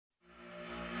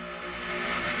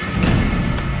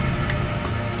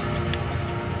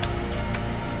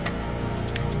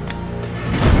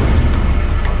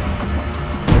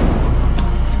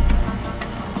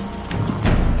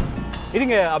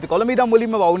ඉතින් අපි කොළඹ ඉඳන්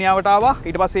මුලින්ම වවුනියාවට ආවා.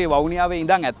 ඊට පස්සේ වවුනියාවේ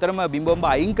ඉඳන් ඇත්තටම බිම්බොම්බ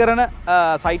අයින් කරන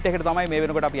සයිට් එකට තමයි මේ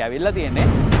වෙනකොට අපි ඇවිල්ලා තියෙන්නේ.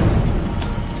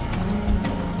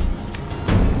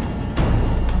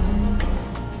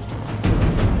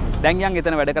 දැන් යන්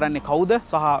එතන වැඩ කරන්නේ කවුද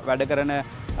සහ වැඩ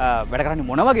කරන්නේ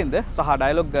මොන වගේද සහ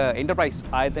Dialog Enterprise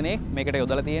ආයතනයේ මේකට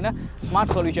යොදලා තියෙන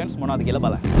smart solutions මොනවද කියලා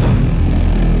බලන්න.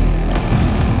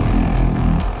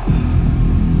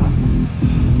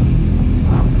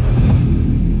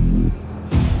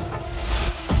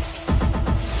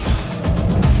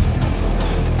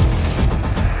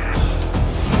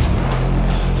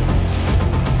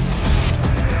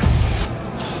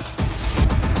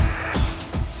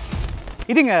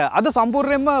 ඉතින් අද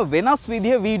සම්පූර්ණයෙන්ම වෙනස්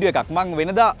විදිහ වීඩියෝ එකක්. මම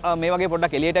වෙනදා මේ වගේ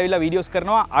පොඩ්ඩක් එළියට ඇවිල්ලා වීඩියෝස්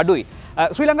කරනවා අඩුයි.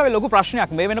 ශ්‍රී ලංකාවේ ලොකු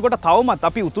ප්‍රශ්නයක් මේ වෙනකොට තවමත්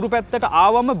අපි උතුරු පැත්තට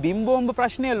ආවම බිම්බෝම්බ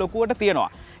ප්‍රශ්නය ලොකුවට තියෙනවා.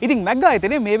 ඉතින් මැග්ගා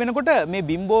ආයතනයේ මේ වෙනකොට මේ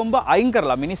බිම්බෝම්බ අයින්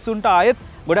කරලා මිනිස්සුන්ට ආයෙත්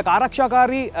ගොඩක්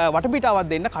ආරක්ෂාකාරී වටපිටාවක්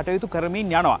දෙන්න කටයුතු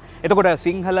කරමින් යනවා. එතකොට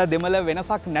සිංහල දෙමළ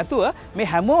වෙනසක් නැතුව මේ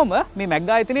හැමෝම මේ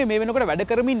මැග්ගා ආයතනයේ මේ වෙනකොට වැඩ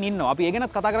කරමින් ඉන්නවා. අපි ඒ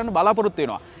ගැනත් කතා කරන්න බලාපොරොත්තු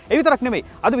වෙනවා. ඒ විතරක් නෙමෙයි.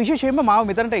 අද විශේෂයෙන්ම මාව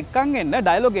මෙතනට එක්කන් එන්න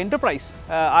Dialog Enterprise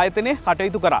ආයතනයේ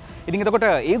කටයුතු කරා. ඉතින් එතකොට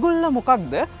ඒගොල්ලෝ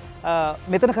මොකක්ද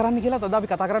මෙතන කරන්න කියලා අද අපි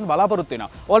කතා කරන්න බලාපොරොත්තු වෙනවා.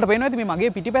 ඔයාලට පේනවා ඇති මේ මගේ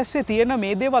පිටිපස්සේ තියෙන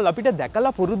මේ දේවල් අපිට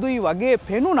දැකලා පුරුදුයි වගේ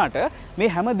පෙනුනට මේ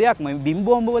හැම දෙයක්ම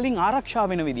බිම්බෝම්බ වලින් ආරක්ෂා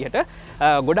වෙන විදිහට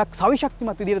ගොඩක්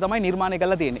සවිශක්තිමත් විදිහට තමයි නිර්මාණය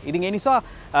කරලා තියෙන්නේ. ඉතින් ඒ නිසා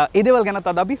ඒ දේවල් ගැනත්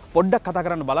අද අපි පොඩ්ඩක් කතා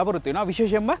කරන්න බලාපොරොත්තු වෙනවා.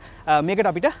 විශේෂයෙන්ම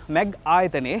මේකට අපිට MEG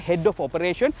ආයතනයේ Head of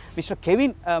Operation Mr.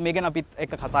 Kevin මේ ගැන අපිත්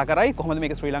එක්ක කතා කරයි කොහොමද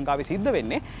මේක ශ්‍රී ලංකාවේ සිද්ධ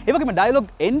වෙන්නේ. ඒ වගේම Dialog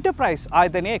Enterprise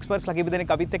ආයතනයේ experts ලා කීප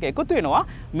දෙනෙක් අපිත් එක්ක එකතු වෙනවා.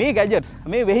 මේ gadgets,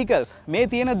 මේ vehicles, මේ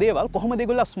තියෙන කොහොමද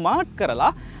ඒගොල්ලෝ ස්මාර්ට් කරලා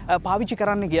පාවිච්චි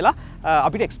කරන්න කියලා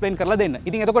අපිට එක්ස්ප්ලেইন කරලා දෙන්න.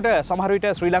 ඉතින් එතකොට සමහර විට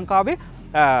ශ්‍රී ලංකාවේ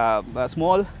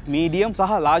ස්මෝල් මීඩියම්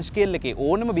සහ ලාර්ජ් ස්කේල් එකේ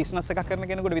ඕනම බිස්නස් එකක් කරන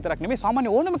කෙනෙකුට විතරක් නෙමෙයි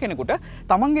සාමාන්‍ය ඕනම කෙනෙකුට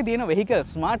තමන්ගේ තියෙන vehicle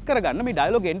ස්මාර්ට් කරගන්න මේ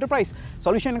Dialog Enterprise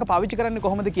solution එක පාවිච්චි කරන්නේ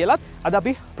කොහොමද කියලාත් අද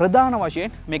අපි ප්‍රධාන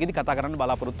වශයෙන් මේකෙදි කතා කරන්න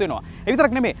බලාපොරොත්තු වෙනවා. ඒ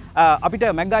විතරක් නෙමෙයි අපිට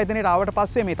MEG ආයතනයට ආවට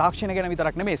පස්සේ මේ තාක්ෂණ ගැන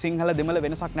විතරක් නෙමෙයි සිංහල දෙමළ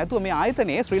වෙනසක් නැතුව මේ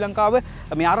ආයතනයේ ශ්‍රී ලංකාව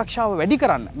මේ ආරක්ෂාව වැඩි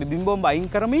කරන්න මේ බිම්බෝම්බ අයින්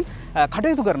කරමින්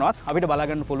කටයුතු කරනවත් අපිට බලා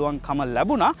ගන්න පුළුවන්කම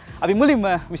ලැබුණා. අපි මුලින්ම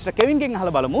මිස්ටර් කෙවින්ගෙන්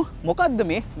අහලා බලමු මොකද්ද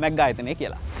මේ MEG ආයතනය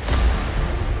කියලා.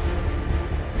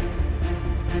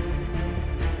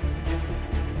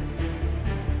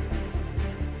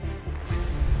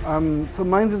 So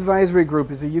Mines Advisory Group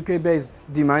is a UK-based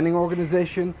demining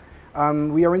organization.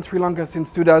 We are in Sri Lanka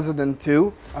since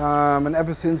 2002 and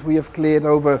ever since we have cleared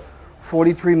over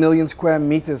 43 million square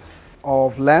meters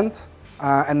of land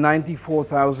and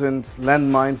 94,000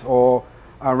 landmines or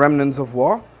remnants of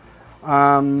war.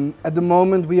 At the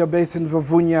moment we are based in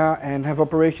Vavuniya and have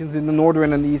operations in the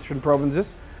northern and the eastern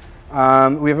provinces.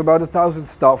 We have about 1,000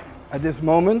 staff at this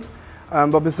moment.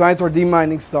 But besides our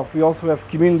demining staff, we also have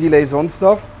community liaison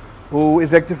staff who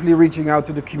is actively reaching out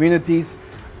to the communities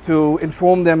to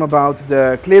inform them about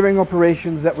the clearing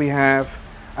operations that we have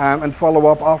and follow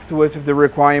up afterwards if the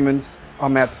requirements are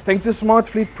met. Thanks to Smart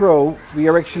Fleet Pro, we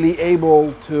are actually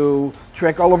able to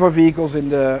track all of our vehicles in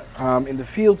the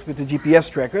fields with the GPS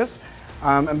trackers.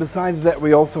 And besides that,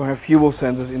 we also have fuel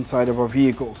sensors inside of our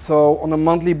vehicles. So on a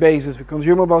monthly basis, we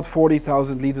consume about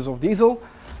 40,000 liters of diesel.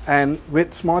 And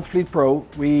with Smart Fleet Pro,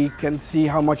 we can see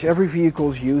how much every vehicle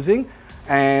is using,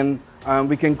 and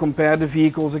we can compare the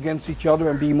vehicles against each other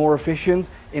and be more efficient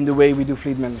in the way we do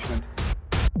fleet management.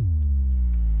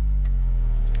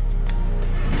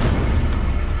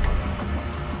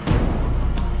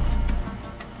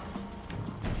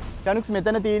 Chanux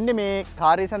මෙතන තියෙන්නේ මේ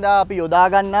කාර්යය සඳහා අපි යොදා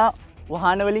ගන්නා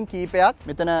වාහන වලින් කීපයක්.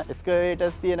 මෙතන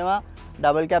එස්කවේටර්ස් තියෙනවා,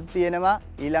 ඩබල් කැප් තියෙනවා,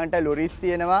 ඊළඟට ලොරිස්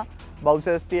තියෙනවා,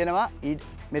 බවුසර්ස් තියෙනවා.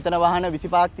 මෙතන වාහන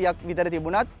 25ක් විතර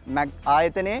තිබුණත් MEG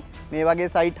ආයතනයේ මේ වගේ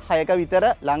සයිට් 6ක විතර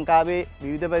ලංකාවේ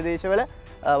විවිධ ප්‍රදේශවල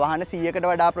වාහන 100කට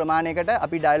වඩා ප්‍රමාණයකට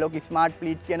අපි Dialog Smart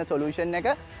Fleet කියන සොලියුෂන්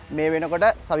එක මේ වෙනකොට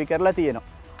සවි කරලා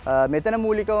තියෙනවා. මෙතන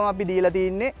මූලිකවම අපි දීලා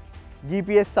තින්නේ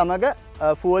GPS සමග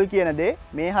fuel කියන දේ.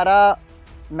 මේ හරහා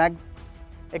MEG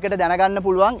එකට දැනගන්න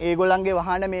පුළුවන් ඒගොල්ලන්ගේ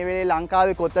වාහන මේ වෙලේ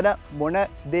ලංකාවේ කොතන මොන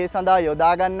දේ සඳහා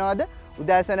යොදා ගන්නවද,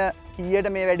 උදෑසන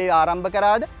කීයට මේ වැඩේ ආරම්භ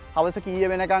කරාද, හවස කීය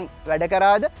වෙනකන් වැඩ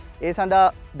කරාද, ඒ සඳහා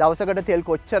දවසකට තෙල්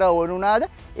කොච්චර ඕන වුණාද,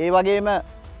 ඒ වගේම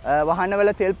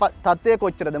වාහනවල තෙල් තත්ත්වය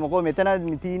කොච්චරද. මොකද මෙතන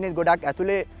තියෙන්නේ ගොඩක්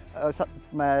ඇතුලේ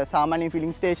සාමාන්‍ය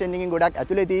ෆිලිං ස්ටේෂන් එකකින් ගොඩක්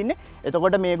ඇතුලේ තියෙන්නේ.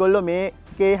 එතකොට මේගොල්ලෝ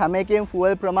මේකේ හැම එකේම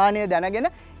ෆුවල් ප්‍රමාණය දැනගෙන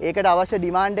ඒකට අවශ්‍ය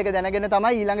ඩිමාන්ඩ් එක දැනගෙන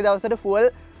තමයි ඊළඟ දවසට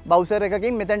ෆුවල් බවුසර්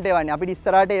එකකින් මෙතනට එවන්නේ. අපිට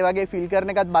ඉස්සරහට ඒ වගේ ෆිල්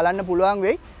කරන එකත් බලන්න පුළුවන්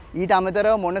වෙයි. ඊට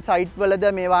අමතරව මොන සයිට් වලද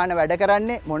මේ වාහන වැඩ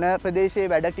කරන්නේ, මොන ප්‍රදේශයේ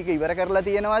වැඩ ටික ඉවර කරලා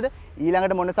තියෙනවද,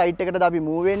 ඊළඟට මොන සයිට් එකටද අපි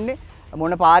මූව් වෙන්නේ,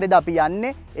 මොන පාරේද අපි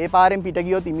යන්නේ, ඒ පාරෙන් පිට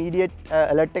ගියොත් ඉමීඩියට්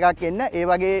ඇලර්ට් එකක් එන්න, ඒ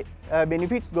වගේ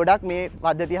බෙනිෆිට්ස් ගොඩක් මේ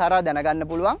පද්ධතිය හරහා දැනගන්න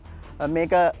පුළුවන්.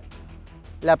 මේක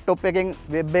ලැප්ටොප් එකෙන්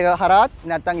වෙබ් එක හරහාත්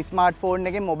නැත්නම් ස්මාර්ට් ෆෝන්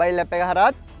එකෙන් මොබයිල් ඇප් එක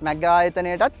හරහාත් මැග්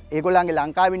ආයතනයටත් ඒගොල්ලන්ගේ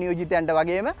ලංකාවේ නියෝජිතයන්ට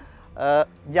වගේම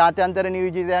ජාත්‍යන්තර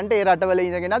නියෝජිතයන්ට ඒ රටවල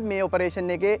ඉඳගෙනත් මේ ඔපරේෂන්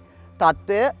එකේ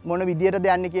තත්ත්වය මොන විදියටද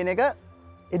යන්නේ කියන එක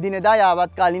එදිනෙදා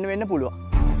යාවත්කාලින වෙන්න පුළුවන්.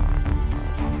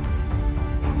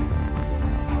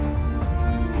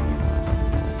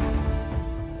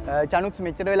 චනුක්ස්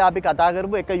මෙච්චර වෙලා අපි කතා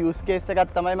කරපු එක යූස් කේස්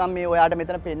එකක් තමයි මම මේ ඔයාලට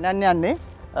මෙතන පෙන්වන්න යන්නේ.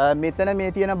 මෙතන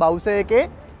මේ තියෙන බවුසර් එකේ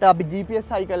අපි GPS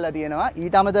හයි කරලා තියෙනවා.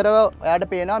 ඊට අමතරව ඔයාලට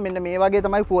පේනවා මෙන්න මේ වගේ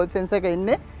තමයි ෆුවල් සෙන්සර් එක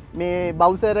එන්නේ. මේ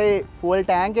බවුසරේ ෆුවල්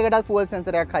ටැංක් එකටත් ෆුවල්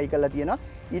සෙන්සර් එකක් හයි කරලා තියෙනවා.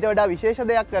 ඊට වඩා විශේෂ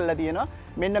දෙයක් කරලා තියෙනවා.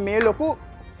 මෙන්න මේ ලොකු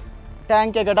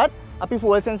ටැංක් එකටත් අපි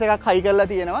ෆුවල් සෙන්සර් එකක් හයි කරලා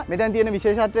තියෙනවා. මෙතන තියෙන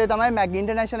විශේෂත්වය තමයි මැග්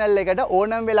ඉන්ටර්නැෂනල් එකට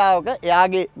ඕනම වෙලාවක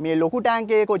එයාගේ මේ ලොකු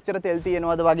ටැංක් එකේ කොච්චර තෙල්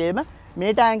තියෙනවද වගේම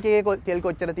මේ ටැංක් එකේ තෙල්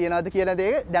කොච්චර තියෙනවද කියන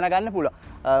දේ දැනගන්න පුළුවන්.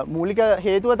 මූලික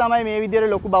හේතුව තමයි මේ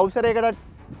විදිහට ලොකු බවුසර් එකකට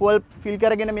ෆුවල් ෆිල්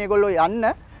කරගෙන මේගොල්ලෝ යන්න.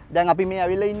 දැන් අපි මේ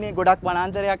ඇවිල්ලා ඉන්නේ ගොඩක්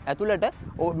වනාන්තරයක් ඇතුළට.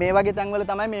 මේ වගේ තැන්වල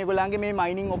තමයි මේගොල්ලන්ගේ මේ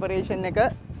මයිනින් ඔපරේෂන් එක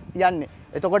යන්නේ.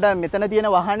 එතකොට මෙතන තියෙන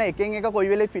වාහන එකෙන් එක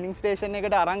කොයි වෙලේ ෆිලිං ස්ටේෂන්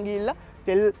එකට අරන් ගිහිල්ලා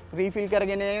තෙල් රීෆිල්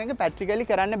කරගෙන යන එක පැට්‍රිකලි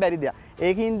කරන්න බැරි දෙයක්.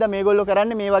 ඒකින්ද මේගොල්ලෝ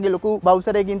කරන්නේ මේ වගේ ලොකු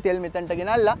බවුසර් එකකින් තෙල් මෙතනට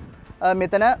ගෙනල්ලා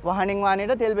මෙතන වහනෙන්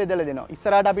වාහනේට තෙල් බෙදලා දෙනවා.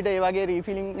 ඉස්සරහට අපිට මේ වගේ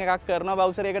රීෆිලිං එකක් කරන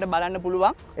බවුසර් එකකට බලන්න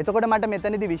පුළුවන්. එතකොට මට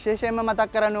මෙතනදී විශේෂයෙන්ම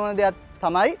මතක් කරන්න ඕන දෙයක්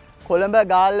තමයි කොළඹ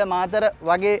ගාල්ල මාතර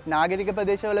වගේ නාගරික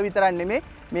ප්‍රදේශවල විතරක් නෙමෙයි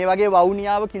මේ වගේ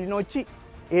වවුනියාව කිලිනොච්චි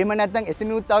එහෙම නැත්නම්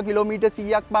එතනිනුත් තව කිලෝමීටර්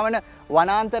 100ක් පමණ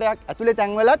වනාන්තරයක් ඇතුලේ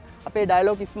තැන්වලත් අපේ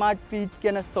ඩයලොග් ස්මාර්ට් ෆ්ලීට්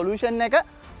කියන සොලියුෂන් එක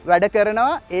වැඩ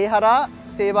කරනවා. ඒ හරහා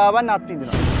සේවාවන්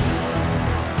අත්විඳිනවා.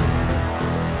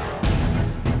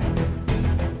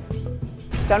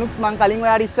 චනුක්ස් මං කලින්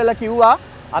ඔයාලට ඉස්සෙල්ලා කිව්වා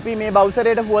අපි මේ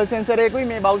බවුසරේට ෆුවල් සෙන්සර් එකකුයි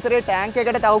මේ බවුසරේ ටැංක්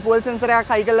එකට තව ෆුවල් සෙන්සර්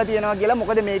එකක් හයි කරලා තියෙනවා කියලා.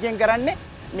 මොකද මේකෙන් කරන්නේ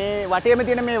මේ වටේම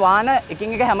තියෙන මේ වාහන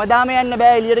එකින් එක හැමදාම යන්න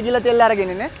බෑ එළියට ගිහලා තෙල්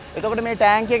අරගෙන ඉන්නේ. එතකොට මේ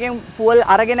ටැංක් එකෙන් ෆුවල්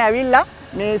අරගෙන ඇවිල්ලා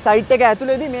මේ සයිට් එක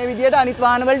ඇතුලේදී මේ විදියට අනිත්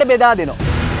වාහන වලට බෙදා දෙනවා.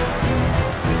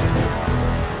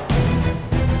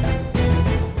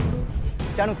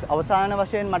 චනුක්ස් අවසාන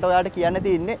වශයෙන් මට ඔයාලට කියන්න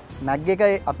තියෙන්නේ මැග් එක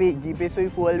අපි GPS උයි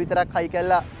ෆුවල් විතරක් හයි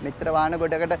කරලා මෙච්චර වාහන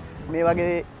ගොඩකට මේ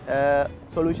වගේ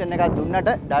සොලියුෂන් එකක් දුන්නට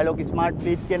ඩයලොග් ස්මාර්ට්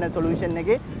ෆ්ලීට් කියන සොලියුෂන්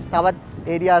එකේ තවත්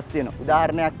ඒරියාස් තියෙනවා.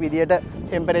 උදාහරණයක් විදියට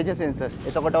ටෙම්පරේචර් සෙන්සර්ස්.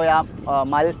 එතකොට ඔයා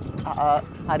මල්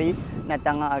හරි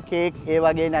නැත්නම් කේක් ඒ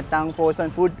වගේ නැත්නම්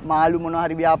ෆ්‍රෝසන් ෆුඩ් මාළු මොනවා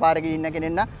හරි ව්‍යාපාරයක ඉන්න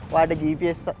කෙනෙක් නම් ඔයාලට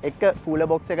GPS එක කූලර්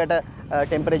බොක්ස් එකට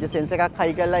ටෙම්පරේචර් සෙන්සර් එකක්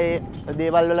හයි කරලා ඒ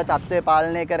දේවල් වල තත්ත්වය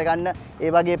පාලනය කරගන්න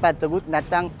ඒ වගේ පැත්තකුත්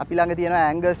නැත්නම් අපි ළඟ තියෙනවා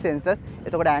ඇන්ගල් සෙන්සර්ස්.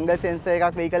 එතකොට ඇන්ගල් සෙන්සර්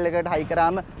එකක් වෙහිකල් එකකට හයි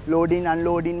කරාම ලෝඩින්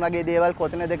අන්ලෝඩින් වගේ දේවල්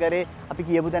කොතනද කරේ අපි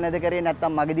කියපු තැනද කරේ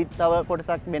නැත්නම් මගදිත් තව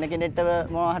කොටසක් වෙන කෙනෙක්ට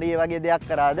මොනවා හරි ඒ වගේ දෙයක්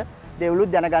කරාද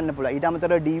දේවලුත් දැනගන්න පුළුවන්. ඊට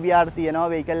අමතරව DVR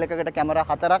තියෙනවා වෙහිකල් එකකට කැමරා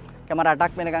 4ක් කැමරා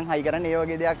 8ක් වෙනකන් හයි කරන්න. ඒ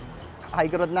වගේ දෙයක් හයි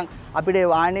කරොත් නම් අපිට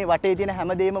වාහනේ වටේ තියෙන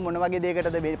හැමදේම මොන වගේ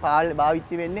දෙයකටද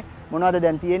භාවිත වෙන්නේ මොනවද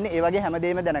දැන් තියෙන්නේ ඒ වගේ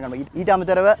හැමදේම දැනගන්න. ඊට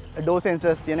අමතරව ඩෝ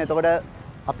සෙන්සර්ස් තියෙනවා.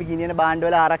 එතකොට අපි ගෙනියන භාණ්ඩ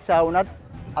වල ආරක්ෂා වුණත්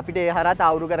අපිට ඒ හරහා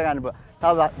තාවුරු කරගන්න පුළුවන්.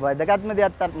 තව වැදගත්ම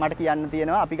දෙයක් මට කියන්න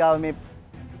තියෙනවා අපි ගාව මේ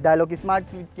ඩයලොග් ස්මාර්ට්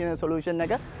ෆ්ලීට් කියන සොලියුෂන්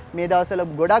එක මේ දවස්වල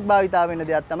ගොඩක් භාවිතා වෙන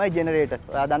දෙයක් තමයි ජෙනරේටර්ස්.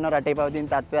 ඔයා දන්නවා රටේ පවතින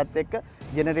තත්ත්වයක් එක්ක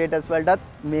ජෙනරේටර්ස් වලටත්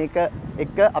මේක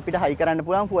එක්ක අපිට හයි කරන්න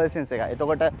පුළුවන් ෆුවල් සෙන්සර් එක.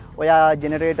 එතකොට ඔයා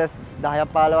ජෙනරේටර්ස් 10ක්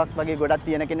 15ක් වගේ ගොඩක්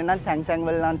තියෙන කෙනෙක් නම් තැන්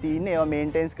වල නම් තියෙන්නේ ඒවා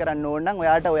මේන්ටේන්ස් කරන්න ඕන නම්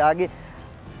ඔයාට ඔයාගේ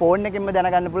ෆෝන් එකෙන්ම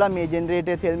දැනගන්න පුළුවන් මේ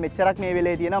ජෙනරේටර් තෙල් මෙච්චරක් මේ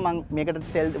වෙලේ තියෙනවා මම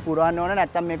මේකට තෙල් පුරවන්න ඕන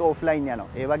නැත්නම් මේක ඔෆ්ලයින් යනවා.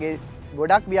 ඒ වගේ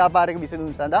ගොඩක් ව්‍යාපාරික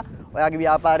විසඳුම් සඳහා ඔයාගේ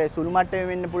ව්‍යාපාරයේ සුළු මට්ටමේ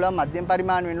වෙන්න පුළුවන් මධ්‍යම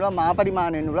පරිමාණ වෙන්න පුළුවන් මහා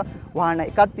පරිමාණ වෙන්න පුළුවන් වාහන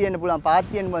එකක් තියෙන්න පුළුවන්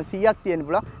පහක් තියෙන්න පුළුවන් 100ක් තියෙන්න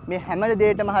පුළුවන් මේ හැම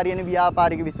දෙයකටම හරියන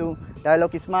ව්‍යාපාරික විසඳුම්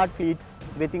ඩයලොග් ස්මාර්ට් ෆ්ලීට්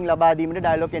වෙතින් ලබා දීමට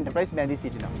ඩයලොග් එන්ටර්ප්‍රයිස් බැඳී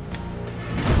සිටිනවා.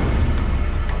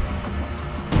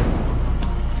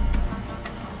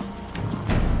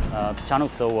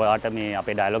 චනුක්ස් ඔයාට මේ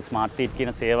අපේ ඩයලොග් ස්මාර්ට් ෆ්ලීට්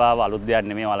කියන සේවාව අලුත් දෙයක්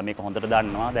නෙමෙයි. ඔයාලා මේක හොඳට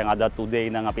දන්නවා. දැන් අදත් උදේ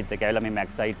ඉඳන් අපිත් එක්ක ඇවිල්ලා මේ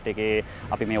මැග් සයිට් එකේ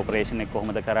අපි මේ ඔපරේෂන් එක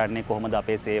කොහොමද කරන්නේ කොහොමද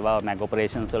අපේ සේවාව මැග්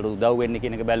ඔපරේෂන්ස් වලට උදව් වෙන්නේ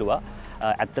කියන එක බැලුවා.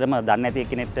 ඇත්තටම දන්නේ නැති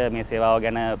කෙනෙක්ට මේ සේවාව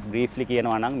ගැන බ්‍රීෆ්ලි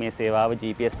කියනවා නම් මේ සේවාව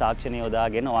GPS තාක්ෂණය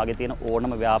යොදාගෙන ඔයාගේ තියෙන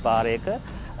ඕනම ව්‍යාපාරයක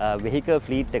වෙහිකල්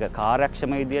ෆ්ලීට් එක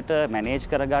කාර්යක්ෂම විදියට මැනේජ්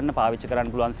කරගන්න පාවිච්චි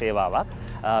කරන්න පුළුවන් සේවාවක්.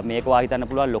 මේක වා හිතන්න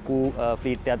පුළුවන් ලොකු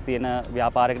ෆ්ලීට් එකක් තියෙන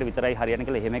ව්‍යාපාරයකට විතරයි හරියන්නේ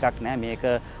කියලා එහෙම එකක් නෑ. මේක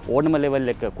ඕනම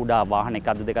ලෙවල් එක කුඩා වාහන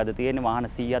එකක්ද දෙකක්ද තියෙන්නේ වාහන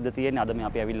 100ක්ද තියෙන්නේ. අද මේ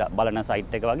අපි ඇවිල්ලා බලන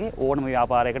සයිට් එක වගේ ඕනම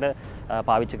ව්‍යාපාරයකට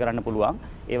පාවිච්චි කරන්න පුළුවන්.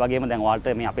 ඒ වගේම දැන්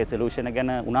ඔයාලට මේ අපේ සොලියුෂන්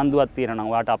ගැන උනන්දුවක් තියෙනවා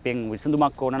නම් ඔයාලට අපෙන්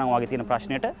විසඳුමක් ඕන නම් ඔයාගේ තියෙන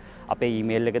ප්‍රශ්නෙට අපේ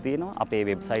ඊමේල් එක තියෙනවා, අපේ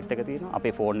වෙබ්සයිට් එක තියෙනවා,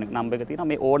 අපේ ෆෝන් නම්බර් එක තියෙනවා.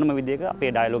 මේ ඕනම විදිහක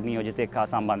අපේ ඩයලොග් නියෝජිතයෙක් හා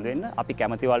සම්බන්ධ වෙන්න අපි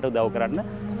කැමති වලට උදව් කරන්න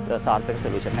සාර්ථක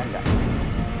සොලියුෂන් එකක් ගන්න.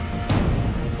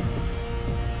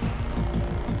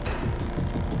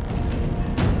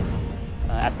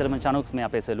 ඇත්තටම Chanux මේ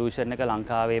අපේ සොලියුෂන් එක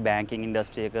ලංකාවේ බැංකින්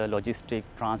ඉන්ඩස්ට්‍රි එක, ලොජිස්ටික්,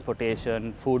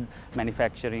 ට්‍රාන්ස්පෝර්ටේෂන්, ෆුඩ්,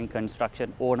 මැනුෆැක්චරින්,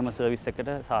 කන්ස්ට්‍රක්ෂන් ඕනම සර්විස්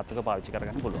එකකට සාර්ථකව පාවිච්චි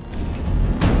කරගන්න පුළුවන්.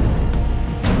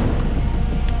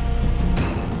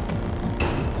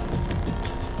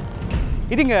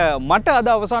 ඉතින් මට අද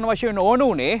අවසාන වශයෙන් ඕන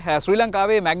උනේ ශ්‍රී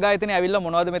ලංකාවේ මැග් ආයතනය ඇවිල්ලා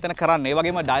මොනවද මෙතන කරන්නේ? ඒ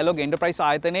වගේම Dialog Enterprise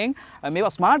ආයතනයෙන්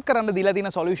මේවා ස්මාර්ට් කරන්න දීලා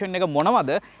තියෙන සොලියුෂන් එක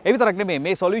මොනවද? ඒ විතරක් නෙමෙයි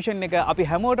මේ සොලියුෂන් එක අපි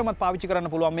හැමෝටම පාවිච්චි කරන්න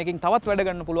පුළුවන්. මේකෙන් තවත් වැඩ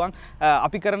ගන්න පුළුවන්.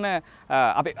 අපි කරන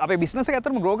අපේ බිස්නස් එක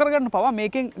ඇත්තටම ග්‍රෝ කරගන්න පවා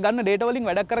මේකෙන් ගන්න data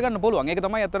වලින් වැඩක් කරගන්න පුළුවන්. ඒක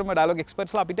තමයි ඇත්තටම Dialog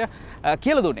expertsලා අපිට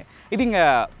කියලා දුන්නේ. ඉතින්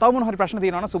තව මොන හරි ප්‍රශ්න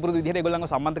තියෙනවා නම් සුපුරුදු විදිහට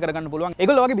ඒගොල්ලන්ව සම්බන්ධ කරගන්න පුළුවන්.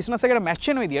 ඒගොල්ලෝ වගේ බිස්නස් එකකට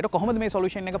මැච් වෙන විදිහට කොහොමද මේ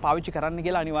සොලියුෂන් එක පාවිච්චි කරන්න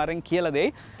කියලා අනිවාර්යෙන් කියලා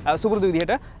දෙයි. සුපුරුදු විදිහට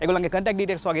ඒගොල්ලන්ගේ contact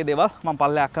details වගේ දේවල් මම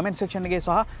පල්ලෙහා comment section එකේ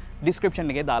සහ description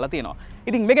එකේ දාලා තියෙනවා.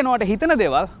 ඉතින් මේ ගැන ඔයාලට හිතන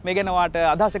දේවල්, මේ ගැන ඔයාලට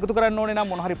අදහස් එකතු කරන්න ඕනේ නම්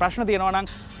මොන හරි ප්‍රශ්න තියෙනවා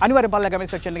නම් අනිවාර්යෙන් පල්ලෙහා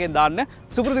comment section එකේ දාන්න.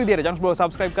 සුපුරුදු විදිහට Chanux bro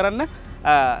subscribe කරන්න.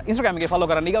 Instagram එකේ follow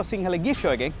කරන්න. ඊගොල්ලෝ සිංහල gift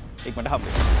show එකෙන් ඉක්මනට හම්බ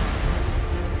වෙන්න.